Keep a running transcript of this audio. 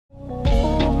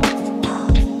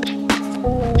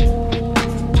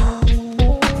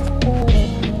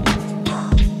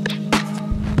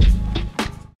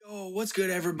What's good,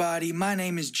 everybody? My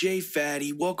name is Jay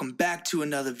Fatty. Welcome back to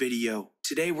another video.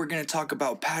 Today we're going to talk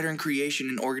about pattern creation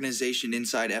and organization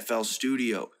inside FL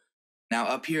Studio. Now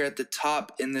up here at the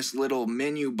top in this little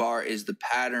menu bar is the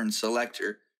pattern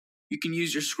selector. You can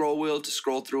use your scroll wheel to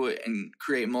scroll through it and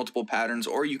create multiple patterns,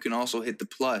 or you can also hit the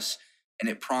plus and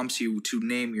it prompts you to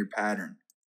name your pattern.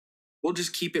 We'll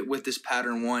just keep it with this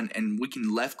pattern 1 and we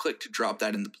can left click to drop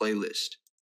that in the playlist.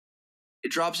 It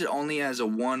drops it only as a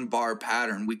 1-bar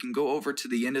pattern. We can go over to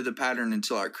the end of the pattern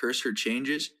until our cursor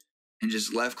changes and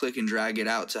just left click and drag it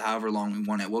out to however long we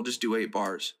want it. We'll just do 8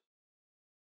 bars.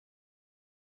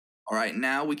 Alright,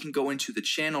 now we can go into the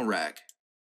channel rack.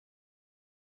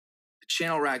 The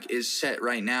channel rack is set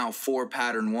right now for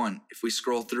pattern 1. If we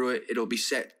scroll through it, it'll be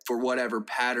set for whatever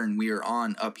pattern we are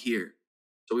on up here.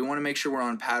 So we want to make sure we're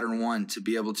on pattern 1 to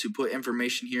be able to put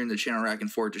information here in the channel rack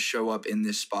and for it to show up in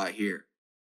this spot here.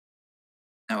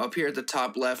 Now up here at the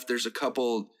top left, there's a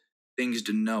couple things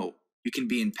to note. You can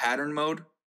be in pattern mode,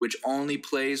 which only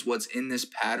plays what's in this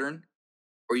pattern,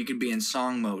 or you can be in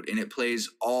song mode and it plays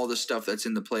all the stuff that's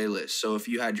in the playlist. So if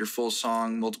you had your full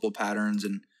song, multiple patterns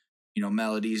and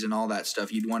melodies and all that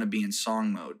stuff, you'd want to be in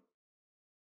song mode.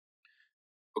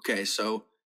 Okay, so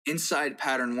inside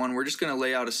pattern 1, we're just going to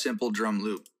lay out a simple drum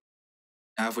loop.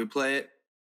 Now if we play it,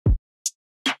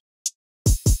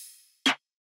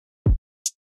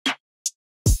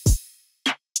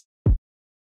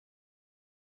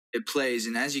 it plays,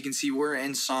 and as you can see, we're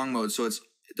in song mode, so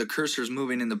the cursor's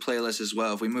moving in the playlist as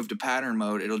well. If we move to pattern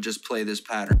mode, it'll just play this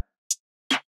pattern.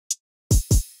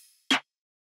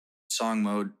 Song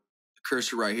mode, the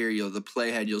cursor right here, the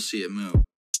playhead, you'll see it move.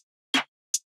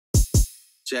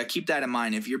 So yeah, keep that in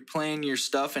mind. If you're playing your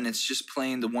stuff and it's just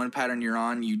playing the one pattern you're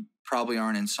on, you probably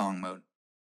aren't in song mode.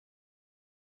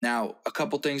 Now, a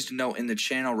couple things to note in the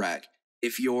channel rack.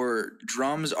 If your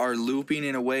drums are looping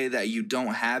in a way that you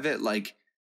don't have it, like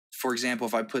for example,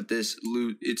 if I put this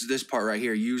loop, it's this part right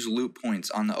here, use loop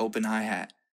points on the open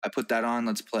hi-hat. I put that on,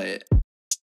 let's play it.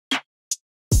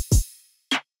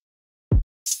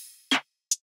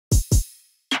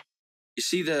 You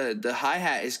see the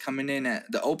hi-hat is coming in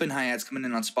the open hi-hat's coming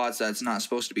in on spots that it's not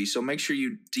supposed to be. So make sure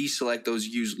you deselect those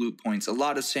use loop points. A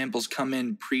lot of samples come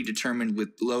in predetermined with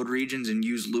load regions and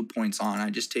use loop points on. I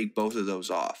just take both of those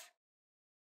off.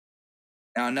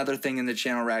 Now another thing in the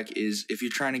channel rack is if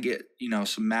you're trying to get,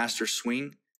 some master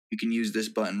swing, you can use this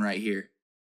button right here.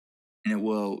 And it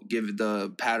will give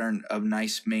the pattern a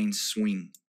nice main swing.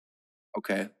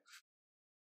 Okay.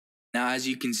 Now as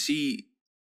you can see,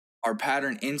 our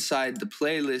pattern inside the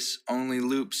playlist only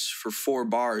loops for 4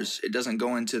 bars. It doesn't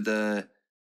go into the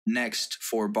next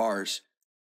 4 bars.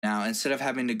 Now instead of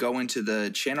having to go into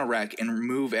the channel rack and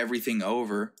remove everything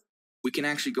over, we can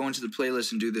actually go into the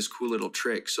playlist and do this cool little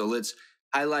trick. So let's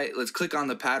click on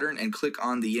the pattern and click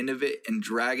on the end of it and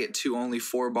drag it to only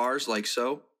 4 bars like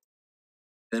so.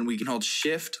 Then we can hold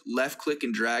shift, left click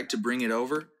and drag to bring it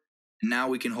over. And now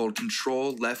we can hold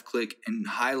control, left click and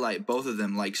highlight both of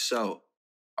them like so.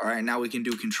 All right, now we can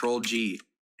do control G.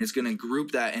 It's going to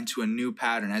group that into a new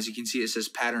pattern. As you can see, it says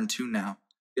pattern 2 now.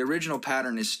 The original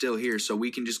pattern is still here, so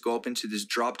we can just go up into this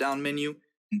drop down menu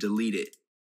and delete it.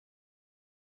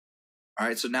 All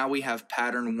right, so now we have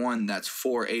pattern 1 that's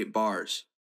for 8 bars.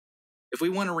 If we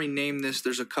want to rename this,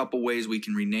 there's a couple ways we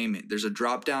can rename it. There's a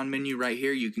drop down menu right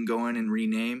here. You can go in and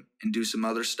rename and do some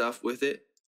other stuff with it.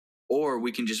 Or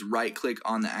we can just right click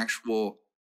on the actual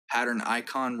pattern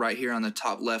icon right here on the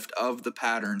top left of the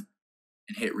pattern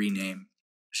and hit rename.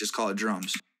 Let's just call it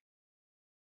drums.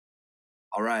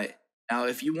 All right, now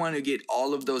if you want to get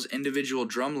all of those individual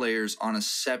drum layers on a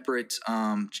separate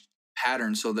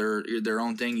pattern, so they're their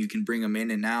own thing, you can bring them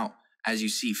in and out as you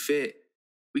see fit.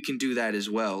 We can do that as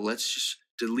well. Let's just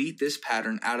delete this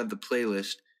pattern out of the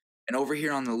playlist. And over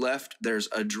here on the left, there's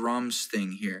a drums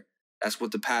thing here. That's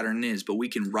what the pattern is, but we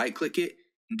can right click it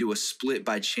and do a split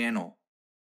by channel.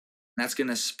 That's going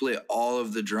to split all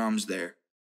of the drums there.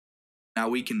 Now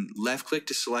we can left click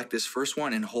to select this first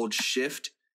one and hold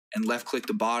shift and left click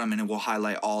the bottom and it will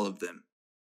highlight all of them.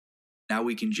 Now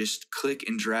we can just click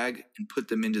and drag and put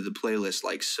them into the playlist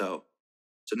like so.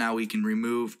 So now we can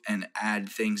remove and add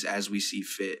things as we see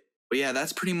fit. But yeah,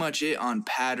 that's pretty much it on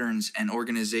patterns and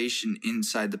organization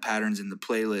inside the patterns in the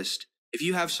playlist. If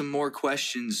you have some more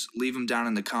questions, leave them down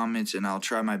in the comments and I'll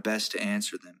try my best to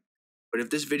answer them. But if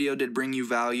this video did bring you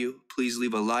value, please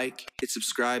leave a like, hit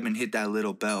subscribe, and hit that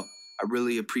little bell. I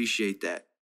really appreciate that.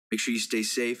 Make sure you stay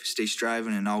safe, stay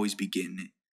striving, and always be getting it.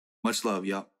 Much love,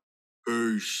 y'all.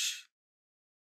 Peace.